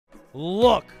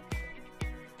Look.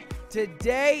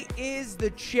 Today is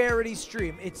the charity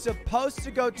stream. It's supposed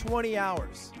to go 20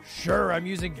 hours. Sure, I'm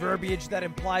using verbiage that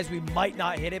implies we might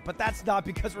not hit it, but that's not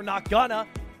because we're not gonna.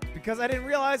 It's because I didn't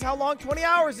realize how long 20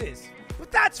 hours is.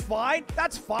 But that's fine.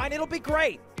 That's fine. It'll be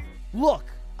great. Look,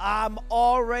 I'm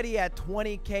already at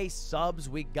 20K subs.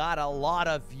 We got a lot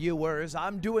of viewers.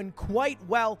 I'm doing quite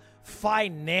well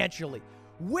financially,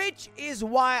 which is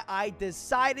why I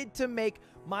decided to make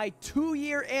my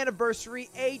 2-year anniversary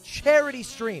a charity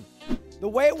stream. The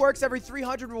way it works, every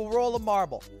 300 will roll a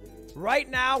marble. Right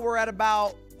now, we're at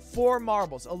about 4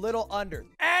 marbles, a little under.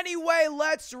 Anyway,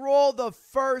 let's roll the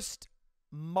first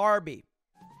Marby.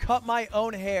 Cut my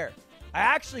own hair. I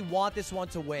actually want this one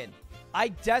to win. I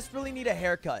desperately need a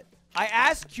haircut. I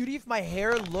asked Cutie if my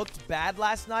hair looked bad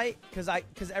last night because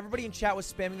everybody in chat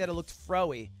was spamming that it looked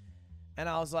froey. And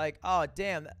I was like, oh,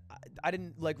 damn. I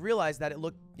didn't, realize that it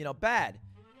looked, bad.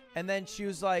 And then she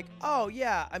was like, oh,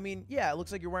 yeah, it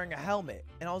looks like you're wearing a helmet.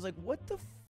 And I was like, what the f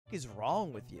is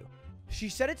wrong with you? She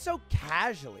said it so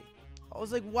casually. I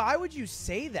was like, why would you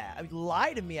say that?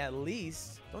 Lie to me at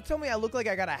least. Don't tell me I look like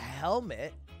I got a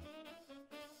helmet.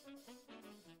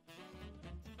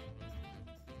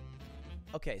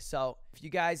 Okay, so if you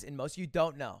guys, and most of you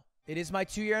don't know, it is my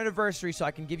 2-year anniversary, so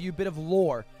I can give you a bit of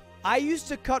lore. I used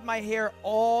to cut my hair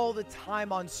all the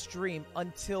time on stream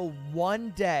until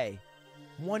one day,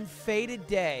 one fated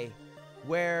day,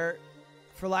 where,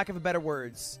 for lack of better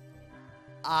words,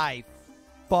 I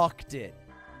fucked it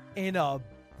in a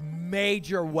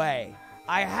major way.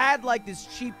 I had this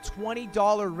cheap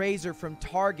 $20 razor from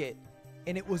Target,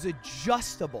 and it was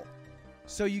adjustable.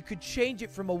 So you could change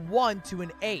it from a 1 to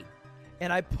an 8.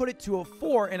 And I put it to a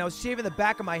 4, and I was shaving the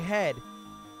back of my head.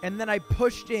 And then I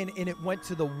pushed in, and it went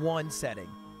to the 1 setting.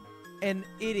 And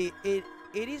it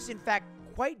is, in fact,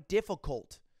 quite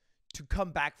difficult to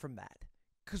come back from that.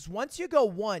 Because once you go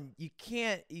 1, you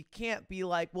can't be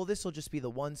like, well, this will just be the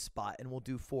 1 spot, and we'll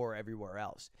do 4 everywhere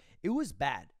else. It was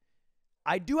bad.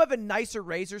 I do have a nicer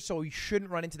razor, so we shouldn't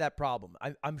run into that problem.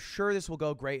 I'm sure this will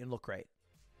go great and look great.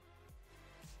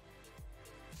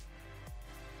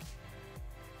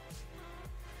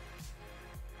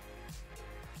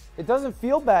 It doesn't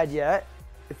feel bad yet.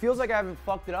 It feels like I haven't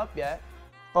fucked it up yet.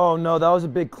 Oh no, that was a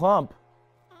big clump.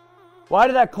 Why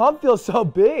did that clump feel so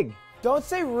big? Don't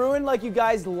say ruined like you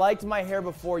guys liked my hair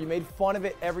before. You made fun of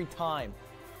it every time.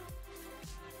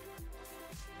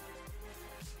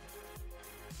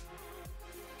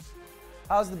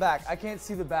 How's the back? I can't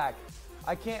see the back.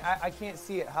 I can't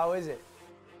see it. How is it?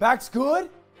 Back's good?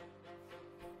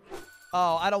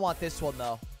 Oh, I don't want this one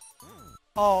though.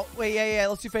 Oh, wait, yeah,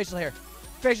 let's do facial hair.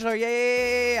 Facial hair,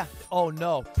 yeah. Oh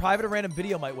no, private or random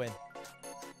video might win.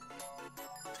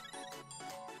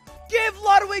 Give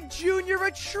Ludwig Jr.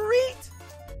 a treat!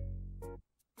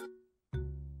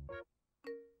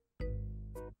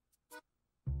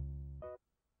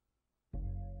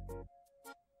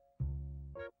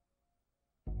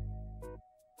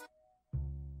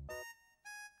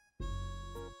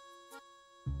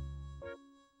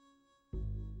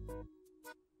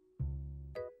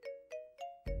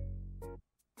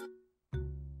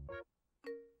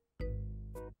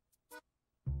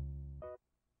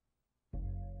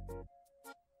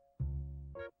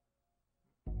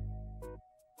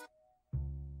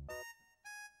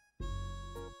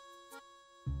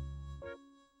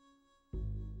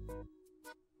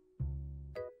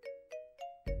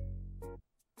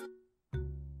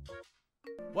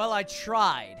 Well, I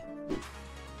tried.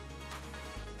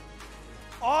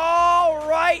 All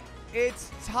right, it's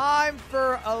time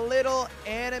for a little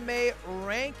anime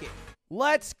ranking.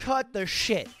 Let's cut the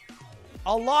shit.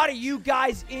 A lot of you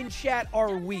guys in chat are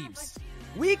weebs.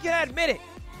 We can admit it.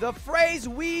 The phrase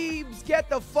weebs get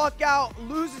the fuck out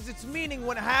loses its meaning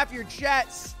when half your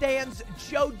chat stands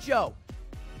JoJo.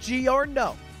 G or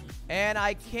no. And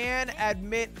I can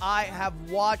admit I have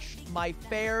watched my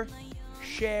fair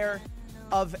share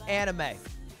of anime.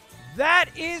 That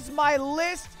is my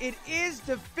list. It is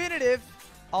definitive.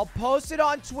 I'll post it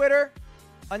on Twitter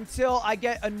until I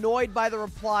get annoyed by the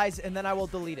replies, and then I will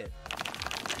delete it.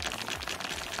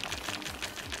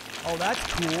 Oh, that's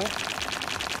cool.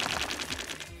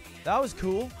 That was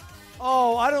cool.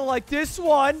 Oh, I don't like this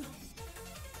one.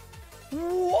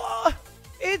 What?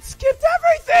 It skipped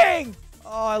everything.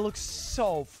 Oh, I look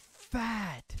so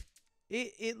fat.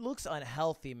 It looks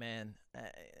unhealthy, man.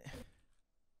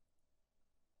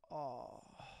 Oh,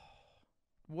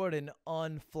 what an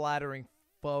unflattering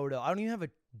photo. I don't even have a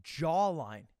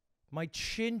jawline. My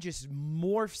chin just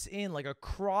morphs in like a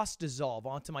cross dissolve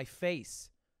onto my face.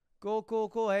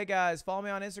 Cool. Hey, guys, follow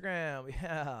me on Instagram.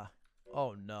 Yeah.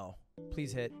 Oh, no.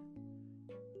 Please hit.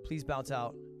 Please bounce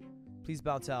out. Please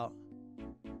bounce out.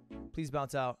 Please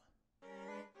bounce out.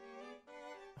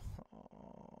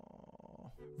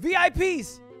 Oh.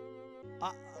 VIPs!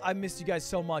 I missed you guys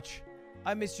so much.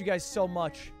 I missed you guys so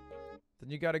much. Then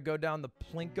you gotta go down the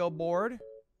Plinko board.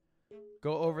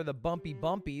 Go over the bumpy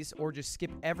bumpies. Or just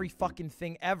skip every fucking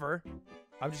thing ever.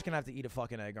 I'm just gonna have to eat a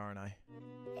fucking egg, aren't I?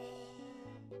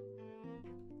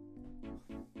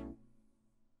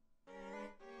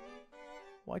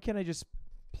 Why can't I just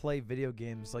play video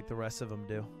games like the rest of them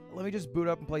do? Let me just boot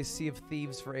up and play Sea of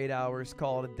Thieves for 8 hours.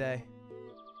 Call it a day.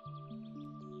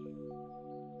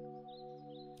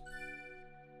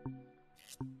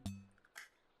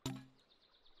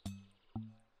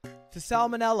 To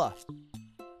salmonella.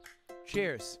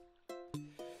 Cheers.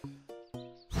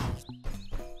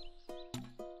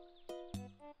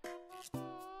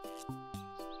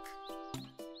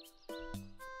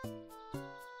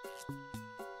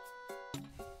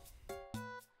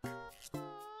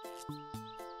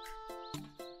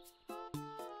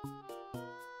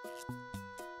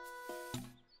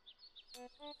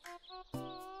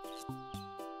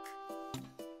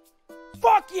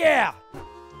 Fuck yeah!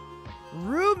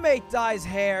 Roommate dyes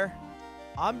hair.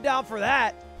 I'm down for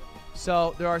that.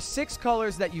 So there are 6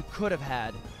 colors that you could have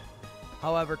had.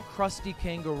 However, Krusty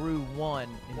Kangaroo won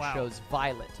and chose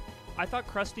violet. I thought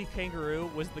Krusty Kangaroo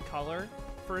was the color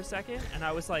for a second, and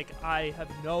I was like, I have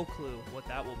no clue what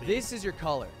that will be. This is your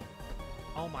color.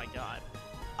 Oh my god.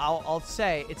 I'll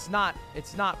say it's not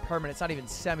permanent. It's not even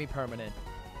semi-permanent.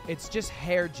 It's just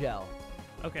hair gel.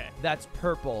 Okay. That's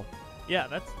purple.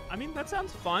 Yeah, I mean, that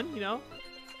sounds fun, you know?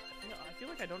 I feel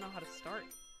like I don't know how to start.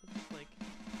 It's like,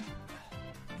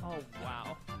 oh,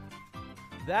 wow.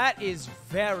 That is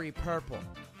very purple.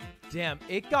 Damn,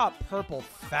 it got purple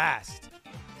fast.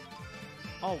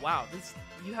 Oh, wow.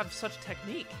 You have such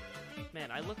technique.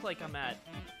 Man, I look like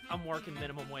I'm working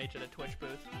minimum wage at a Twitch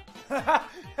booth.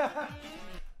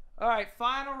 All right,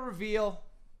 final reveal.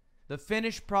 The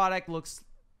finished product looks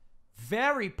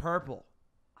very purple.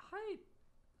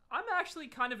 I'm actually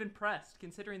kind of impressed,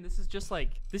 considering this is just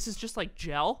like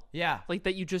gel. Yeah. Like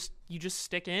that you just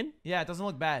stick in. Yeah, it doesn't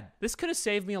look bad. This could have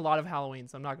saved me a lot of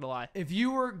Halloweens, I'm not gonna lie. If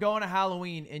you were going to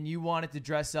Halloween and you wanted to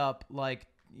dress up like,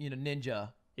 ninja,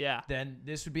 yeah, then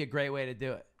this would be a great way to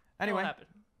do it. Anyway.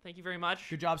 Thank you very much.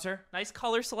 Good job, sir. Nice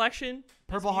color selection.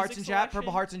 Purple hearts in chat.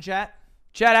 Purple hearts in chat.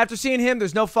 Chat, after seeing him,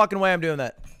 there's no fucking way I'm doing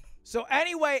that. So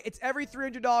anyway, it's every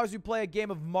 $300 we play a game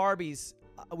of Marbies.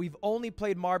 We've only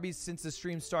played Marbies since the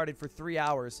stream started for 3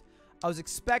 hours. I was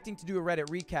expecting to do a Reddit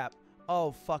recap.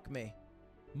 Oh, fuck me.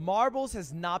 Marbles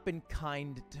has not been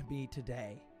kind to me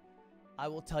today. I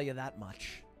will tell you that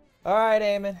much. All right,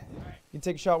 Eamon. You can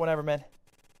take a shot whenever, man.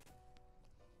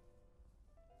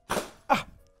 Ah.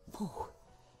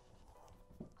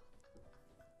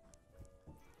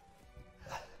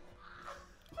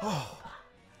 Oh.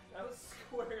 That was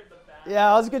square in the back. Yeah,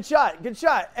 that was a good shot. Good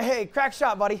shot. Hey, crack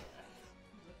shot, buddy.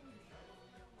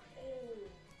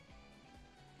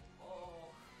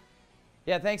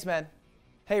 Yeah, thanks, man.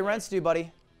 Hey, rent's due,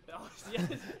 buddy. I was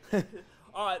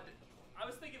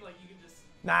thinking like you can just.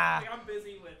 Nah. Like, I'm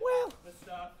busy with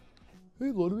stuff.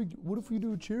 Hey, Ludwig, what if we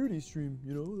do a charity stream?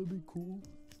 That'd be cool.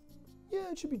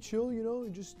 Yeah, it should be chill,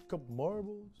 and just a couple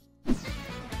marbles.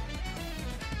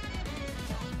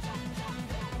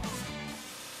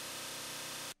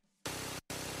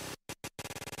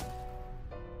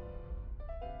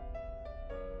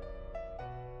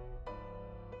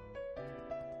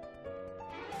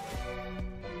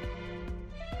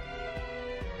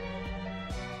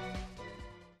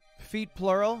 Feet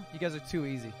plural. You guys are too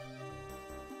easy.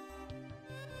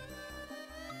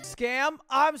 Scam.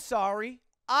 I'm sorry.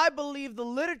 I believe the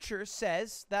literature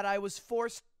says that I was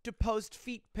forced to post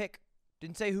feet pic.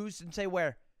 Didn't say whose, didn't say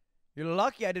where. You're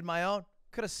lucky I did my own.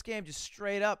 Could have scammed you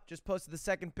straight up. Just posted the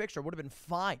second picture. Would have been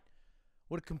fine.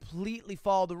 Would have completely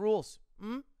followed the rules.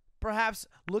 Perhaps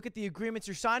look at the agreements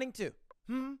you're signing to.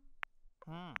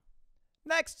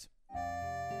 Next.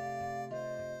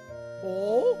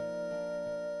 Oh.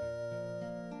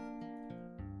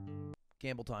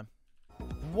 Gamble time.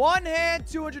 One hand,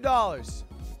 $200.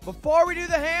 Before we do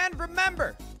the hand,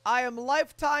 remember, I am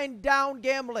lifetime down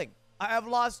gambling. I have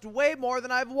lost way more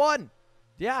than I've won.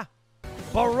 Yeah.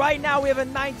 But right now we have a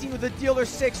 19 with a dealer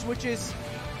 6, which is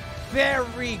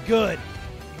very good.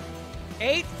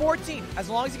 8, 14. As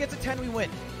long as he gets a 10, we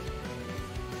win.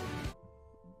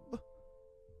 That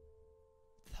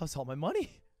was all my money.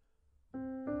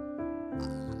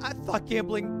 I thought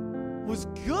gambling was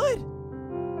good.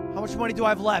 How much money do I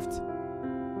have left?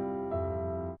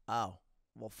 Oh.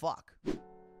 Well, fuck.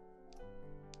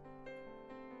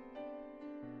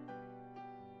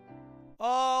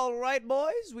 All right,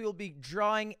 boys, we will be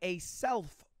drawing a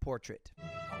self-portrait.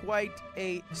 Quite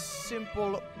a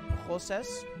simple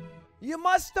process. You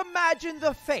must imagine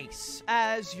the face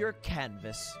as your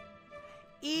canvas.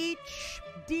 Each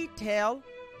detail,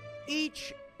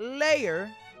 each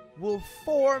layer will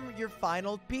form your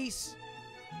final piece.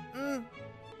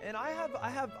 And I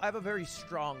have a very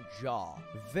strong jaw.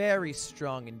 Very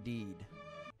strong indeed.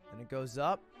 And it goes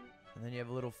up, and then you have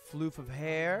a little floof of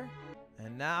hair.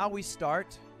 And now we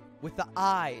start with the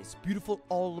eyes. Beautiful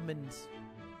almonds.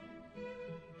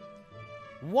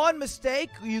 One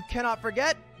mistake you cannot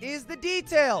forget is the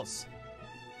details.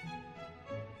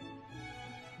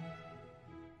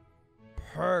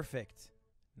 Perfect.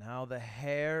 Now the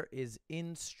hair is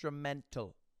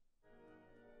instrumental.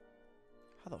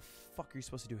 How the fuck are you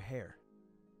supposed to do hair?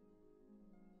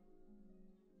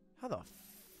 How the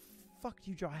fuck do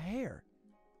you draw hair?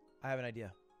 I have an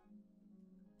idea.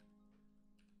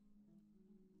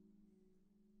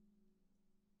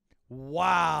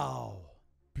 Wow.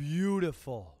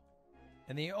 Beautiful.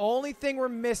 And the only thing we're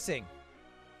missing.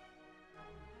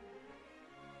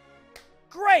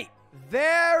 Great.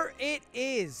 There it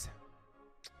is.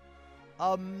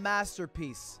 A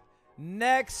masterpiece.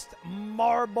 Next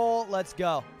marble. Let's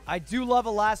go. I do love a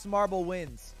last marble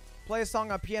wins. Play a song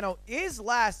on piano is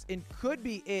last and could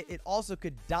be it. It also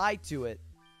could die to it.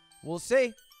 We'll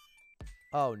see.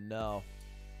 Oh, no.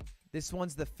 This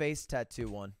one's the face tattoo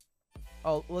one.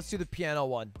 Oh, let's do the piano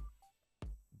one.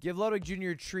 Give Ludwig Jr.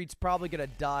 a treat's probably going to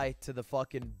die to the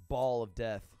fucking ball of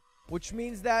death. Which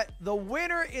means that the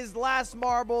winner is last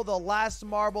marble. The last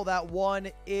marble that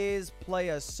won is play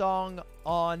a song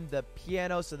on the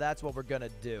piano. So that's what we're going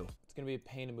to do. It's going to be a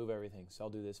pain to move everything. So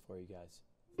I'll do this for you guys.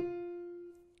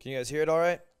 Can you guys hear it all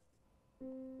right?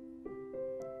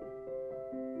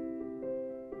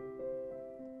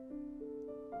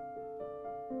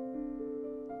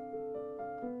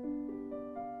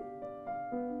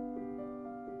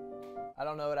 I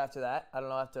don't know it after that. I don't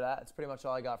know after that. That's pretty much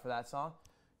all I got for that song.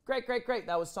 Great, great, great.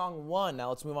 That was song 1. Now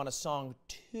let's move on to song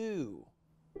 2.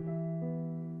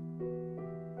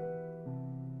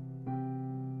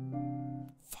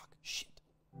 Fuck, shit.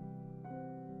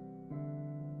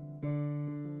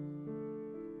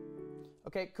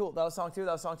 Okay, cool. That was song 2.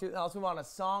 That was song 2. Now let's move on to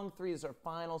song 3. This is our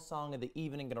final song of the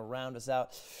evening. Gonna round us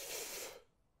out.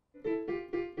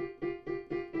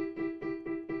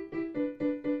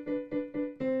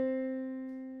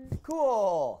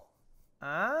 Cool.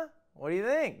 Huh? What do you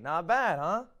think? Not bad,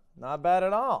 huh? Not bad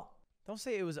at all. Don't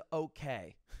say it was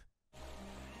okay.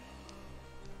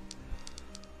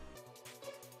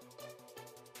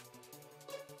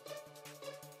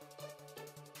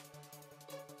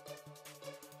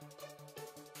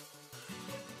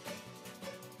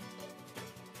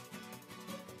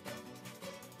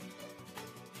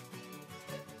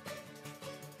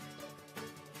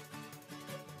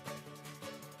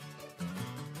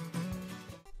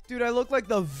 Dude, I look like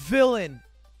the villain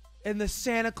in the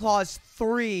Santa Claus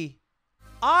 3.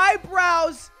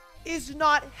 Eyebrows is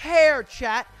not hair,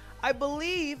 chat. I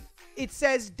believe it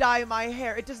says dye my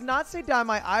hair. It does not say dye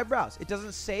my eyebrows. It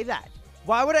doesn't say that.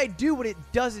 Why would I do what it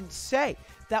doesn't say?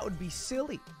 That would be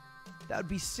silly. That would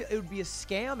be it would be a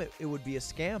scam. It would be a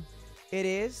scam. It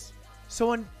is. So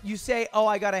when you say, "Oh,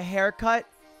 I got a haircut,"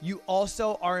 you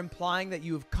also are implying that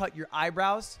you have cut your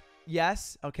eyebrows.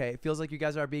 Yes. Okay. It feels like you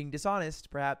guys are being dishonest,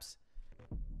 perhaps.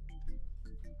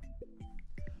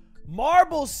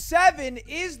 Marble 7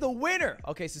 is the winner.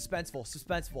 Okay, suspenseful.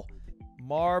 Suspenseful.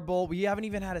 Marble. We haven't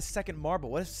even had a second marble.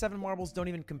 What if 7 marbles don't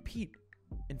even compete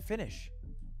and finish?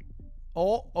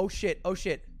 Oh shit. Oh,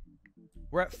 shit.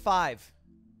 We're at 5.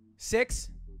 6.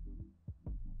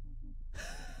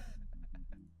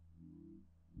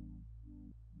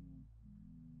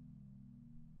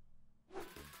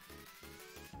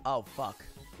 Oh, fuck.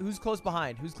 Who's close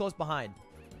behind? Who's close behind?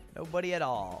 Nobody at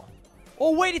all.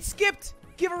 Oh, wait, it skipped.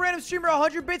 Give a random streamer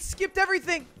 100 bits. Skipped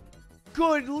everything.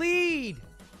 Good lead.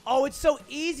 Oh, it's so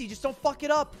easy. Just don't fuck it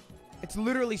up. It's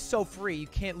literally so free. You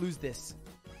can't lose this.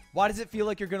 Why does it feel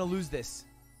like you're going to lose this?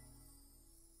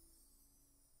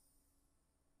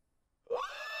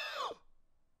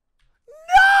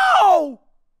 No!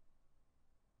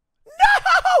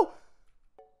 No!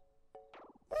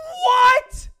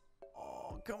 What?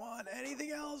 Come on,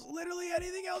 anything else? Literally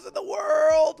anything else in the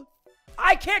world?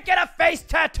 I can't get a face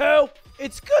tattoo!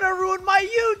 It's gonna ruin my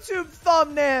YouTube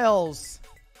thumbnails!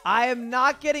 I am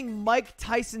not getting Mike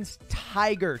Tyson's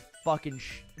tiger fucking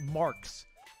marks.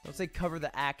 Don't say cover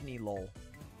the acne, lol.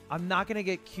 I'm not gonna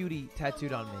get cutie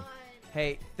tattooed on me.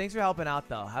 Hey, thanks for helping out,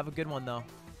 though. Have a good one, though.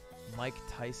 Mike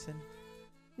Tyson?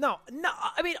 No,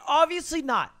 I mean, obviously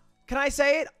not. Can I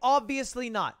say it? Obviously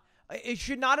not. It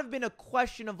should not have been a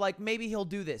question of like, maybe he'll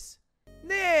do this.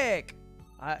 Nick!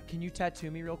 Can you tattoo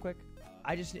me real quick?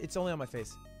 It's only on my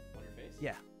face. On your face?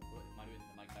 Yeah. What, am I doing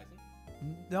the Mike Tyson?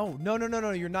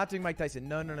 No. You're not doing Mike Tyson.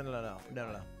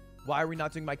 No. Why are we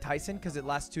not doing Mike Tyson? Because it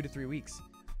lasts 2 to 3 weeks.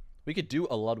 We could do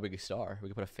a Ludwig star. We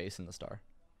could put a face in the star.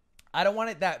 I don't want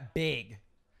it that big.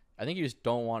 I think you just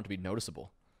don't want it to be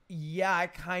noticeable. Yeah, I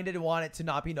kind of want it to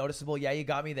not be noticeable. Yeah, you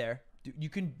got me there. You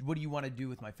can. What do you want to do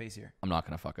with my face here? I'm not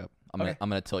gonna fuck up. I'm Okay.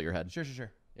 gonna tilt your head. Sure.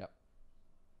 Yep.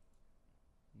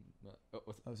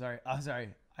 Oh, sorry. I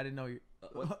didn't know you.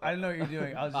 I didn't know what you're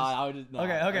doing. I was just. I would just, no.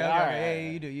 Okay. All right.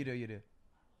 Yeah, you do.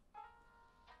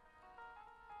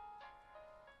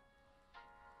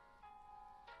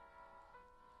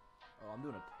 Oh, I'm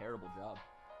doing a terrible job.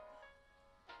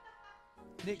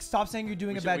 Nick, stop saying you're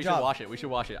doing a bad We job. should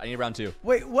watch it. I need round 2.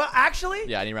 Wait, what? Actually?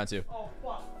 Yeah, I need round 2. Oh,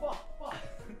 fuck.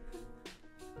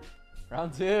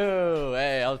 Round 2.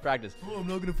 Hey, that was practice. Oh, I'm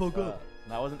not gonna fuck up.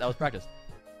 That was practice.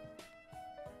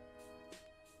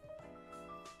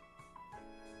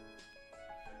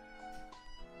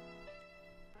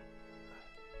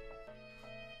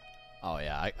 Oh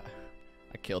yeah, I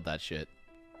killed that shit.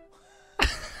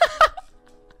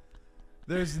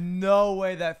 There's no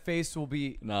way that face will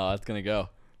be. No, that's gonna go.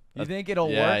 You think it'll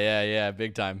work? Yeah,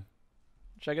 big time.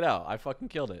 Check it out. I fucking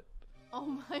killed it.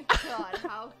 Oh my god,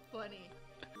 how funny.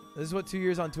 This is what 2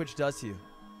 years on Twitch does to you.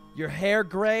 Your hair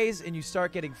grays and you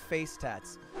start getting face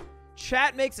tats.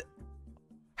 Chat makes.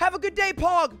 Have a good day,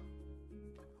 Pog.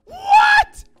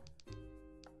 What?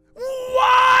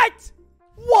 What?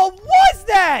 What was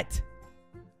that?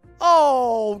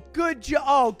 Oh, good job.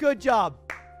 Oh, good job.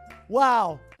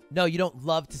 Wow. No, you don't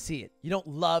love to see it. You don't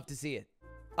love to see it.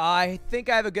 I think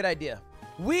I have a good idea.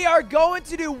 We are going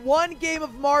to do one game of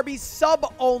Marby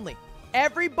sub only.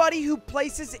 Everybody who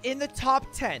places in the top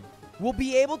 10 will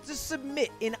be able to submit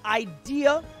an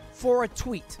idea for a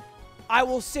tweet. I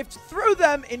will sift through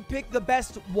them and pick the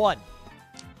best one.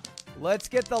 Let's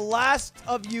get the last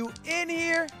of you in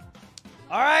here.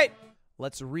 All right.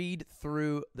 Let's read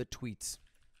through the tweets.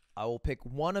 I will pick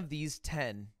one of these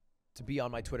 10 to be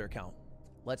on my Twitter account.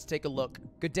 Let's take a look.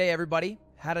 Good day, everybody.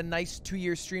 Had a nice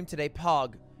 2-year stream today,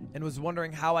 Pog, and was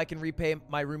wondering how I can repay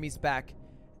my roomies back.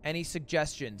 Any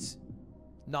suggestions?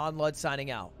 Non-Lud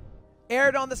signing out.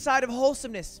 Aired on the side of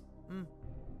wholesomeness.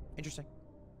 Interesting.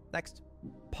 Next.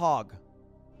 Pog.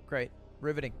 Great.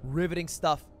 Riveting. Riveting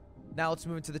stuff. Now let's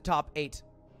move into the top 8.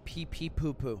 PP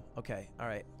poo poo. Okay. All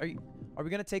right. Are we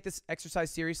going to take this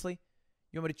exercise seriously?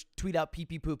 You want me to tweet out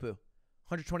PP poo poo?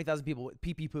 120,000 people with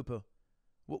PP poo poo.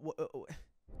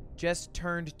 Just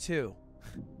turned 2.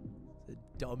 It's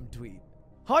a dumb tweet.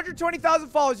 120,000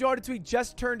 followers. You want to tweet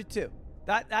just turned 2.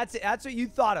 That's it. That's what you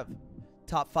thought of.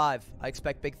 Top 5. I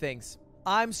expect big things.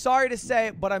 I'm sorry to say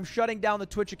it, but I'm shutting down the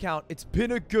Twitch account. It's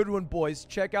been a good one, boys.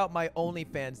 Check out my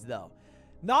OnlyFans, though.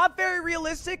 Not very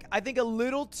realistic. I think a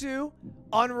little too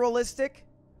unrealistic.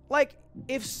 Like,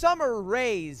 if Summer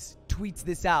Rays tweets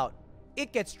this out,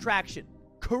 it gets traction.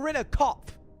 Corinna Kopf.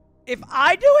 If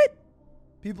I do it,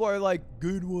 people are like,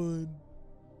 good one.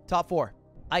 Top 4.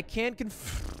 I can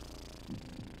confirm.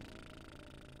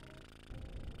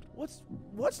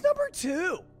 What's number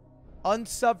 2?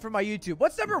 Unsub for my YouTube.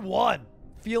 What's number 1?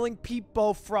 Feeling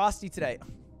Peepo Frosty today.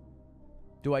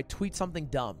 Do I tweet something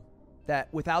dumb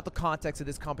that without the context of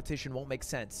this competition won't make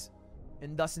sense,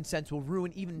 and thus in sense will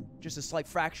ruin even just a slight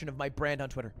fraction of my brand on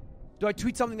Twitter? Do I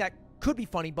tweet something that could be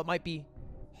funny but might be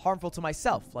harmful to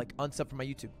myself, like unsub for my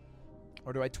YouTube?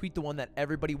 Or do I tweet the one that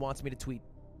everybody wants me to tweet,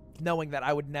 knowing that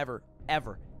I would never,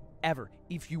 ever, ever,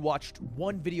 if you watched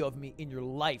one video of me in your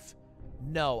life,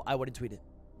 no, I wouldn't tweet it.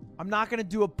 I'm not going to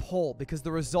do a poll because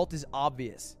the result is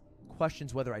obvious.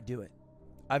 Questions whether I do it.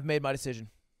 I've made my decision.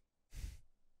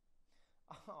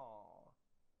 Oh,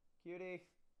 cutie.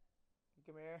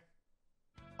 Come here.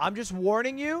 I'm just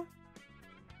warning you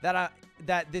that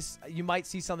you might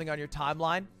see something on your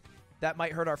timeline that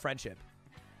might hurt our friendship.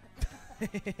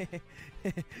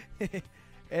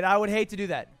 And I would hate to do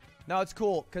that. No, it's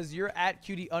cool because you're at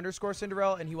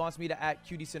cutie_Cinderella and he wants me to at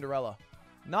cutie Cinderella.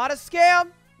 Not a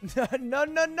scam.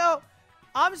 No.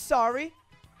 I'm sorry.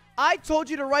 I told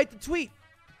you to write the tweet.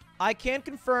 I can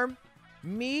confirm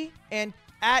me and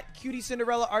at cutie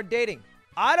Cinderella are dating.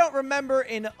 I don't remember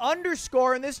an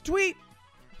underscore in this tweet.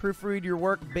 Proofread your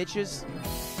work, bitches.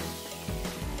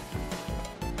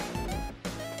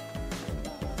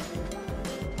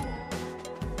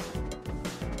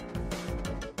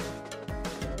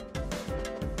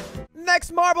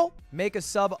 Next marble. Make a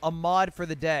sub a mod for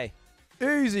the day.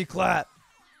 Easy clap.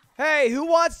 Hey, who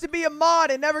wants to be a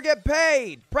mod and never get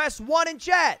paid? Press 1 in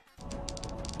chat.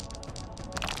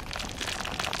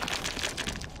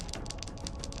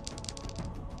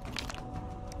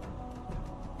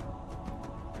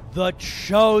 The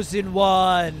chosen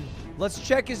one. Let's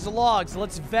check his logs.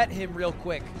 Let's vet him real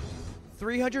quick.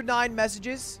 309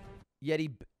 messages.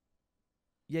 Yeti,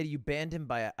 you banned him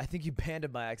by... I think you banned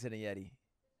him by accident, Yeti.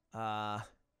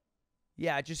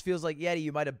 Yeah, it just feels like Yeti.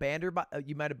 You might have banned her.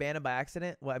 You might have banned him by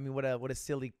accident. Well, I mean, what a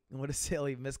silly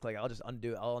misclick. I'll just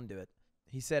undo it. I'll undo it.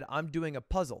 He said, "I'm doing a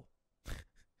puzzle."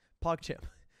 PogChamp.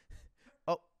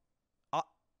 Oh,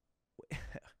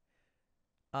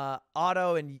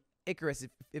 Otto and Icarus.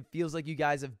 It feels like you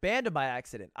guys have banned him by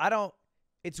accident. I don't.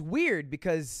 It's weird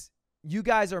because you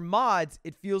guys are mods.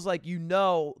 It feels like you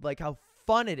know like how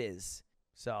fun it is.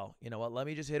 So you know what? Let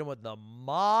me just hit him with the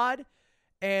mod.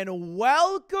 And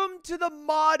welcome to the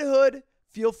mod hood.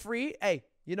 Feel free. Hey,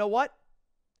 you know what?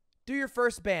 Do your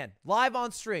first ban. Live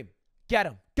on stream. Get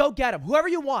him. Go get him. Whoever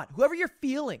you want. Whoever you're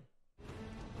feeling.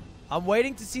 I'm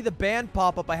waiting to see the ban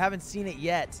pop up. I haven't seen it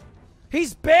yet.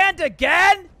 He's banned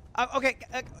again? Okay,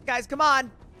 guys, come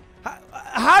on.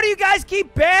 How do you guys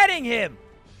keep banning him?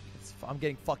 I'm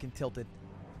getting fucking tilted.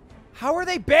 How are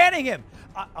they banning him?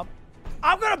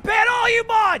 I'm going to ban all you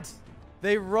mods.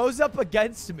 They rose up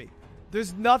against me.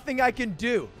 There's nothing I can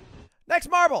do. Next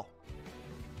marble.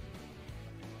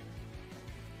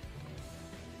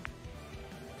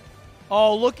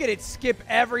 Oh, look at it. Skip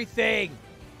everything.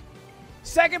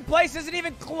 Second place isn't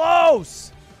even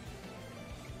close.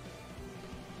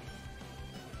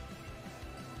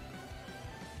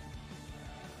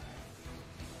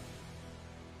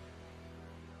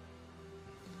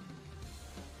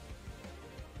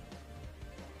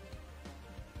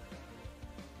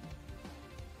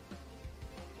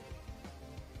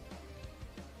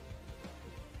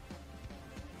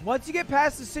 Once you get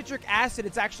past the citric acid,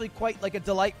 it's actually quite like a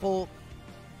delightful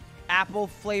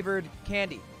apple-flavored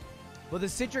candy. But the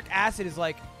citric acid is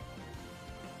like...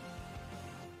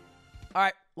 All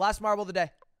right, last marble of the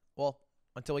day. Well,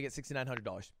 until we get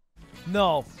 $6,900.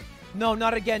 No. No,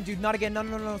 not again, dude. Not again.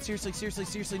 No.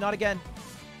 Seriously, not again.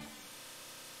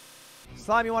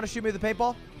 Slime, you want to shoot me with the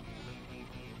paintball?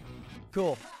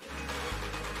 Cool.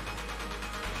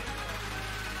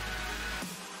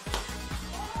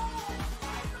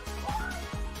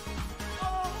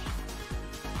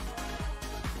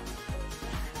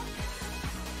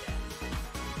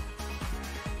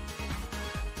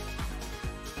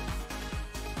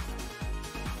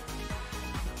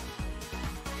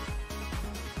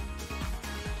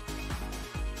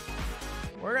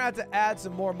 We're gonna have to add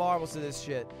some more marbles to this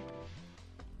shit.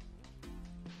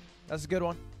 That's a good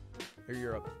one. Or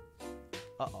Europe.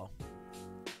 Uh-oh.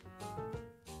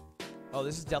 Oh,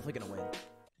 this is definitely gonna win.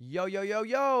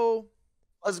 Yo.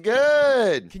 What's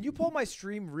good? Can you pull my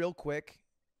stream real quick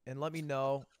and let me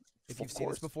know if you've seen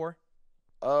this before?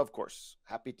 Of course.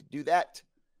 Happy to do that.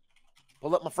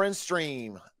 Pull up my friend's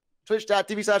stream.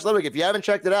 Twitch.tv/Ludwig. If you haven't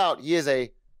checked it out, he is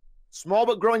a small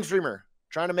but growing streamer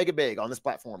trying to make it big on this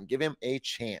platform. Give him a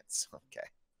chance. Okay.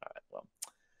 All right. Well,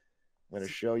 I'm going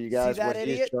to show you guys what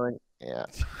he's showing. Yeah.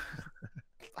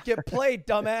 Get played,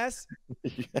 dumbass.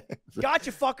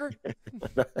 Gotcha, fucker.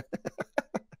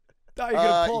 Thought you were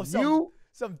going to pull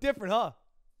something different, huh?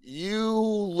 You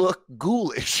look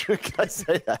ghoulish. Can I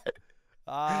say that?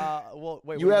 Well,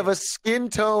 wait. You have a skin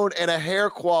tone and a hair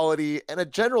quality and a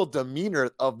general demeanor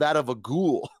of that of a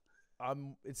ghoul.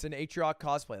 It's an Atrioc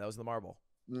cosplay. That was the marble.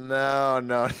 No.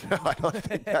 I don't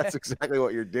think that's exactly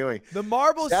what you're doing. The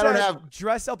marble said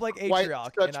dress up like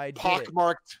Atrioc, and I did.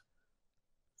 Pockmarked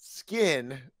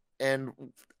skin and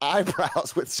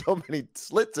eyebrows with so many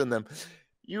slits in them.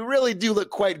 You really do look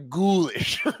quite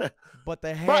ghoulish. But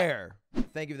the hair.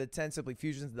 Thank you for the 10 Simply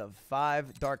Fusions, the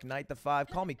 5. Dark Knight, the 5.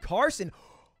 Call me Carson.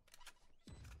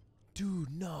 Dude,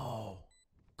 no.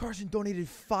 Carson donated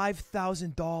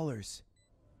 $5,000.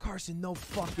 Carson, no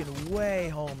fucking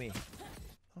way, homie.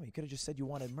 Oh, you could have just said you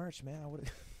wanted merch, man. I would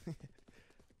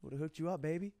have hooked you up,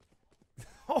 baby.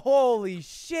 Holy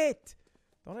shit.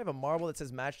 Don't I have a marble that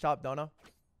says match top donut?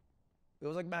 It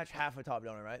was like match half a top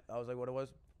donut, right? That was like what it was.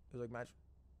 It was like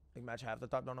match half the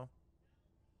top donut.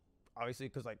 Obviously,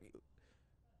 because like,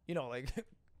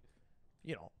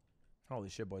 holy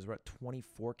shit, boys. We're at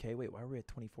 24K. Wait, why are we at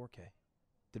 24K?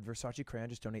 Did Versace Crayon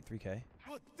just donate 3K?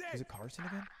 Is it Carson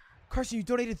again? Carson, you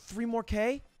donated 3 more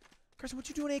K? Carson, what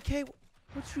you doing 8K?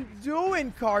 What you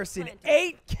doing, Carson?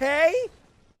 8K?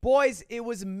 Boys, it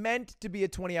was meant to be a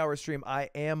 20-hour stream. I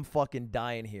am fucking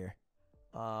dying here.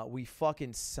 We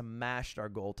fucking smashed our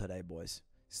goal today, boys.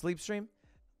 Sleep stream?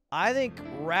 I think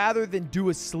rather than do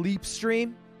a sleep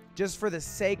stream, just for the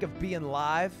sake of being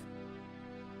live,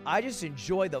 I just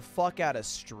enjoy the fuck out of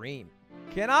stream.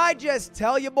 Can I just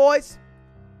tell you, boys?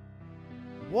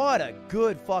 What a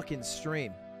good fucking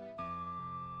stream.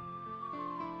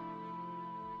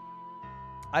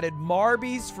 I did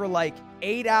Marbies for like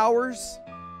 8 hours.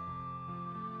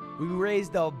 We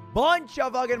raised a bunch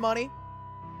of fucking money.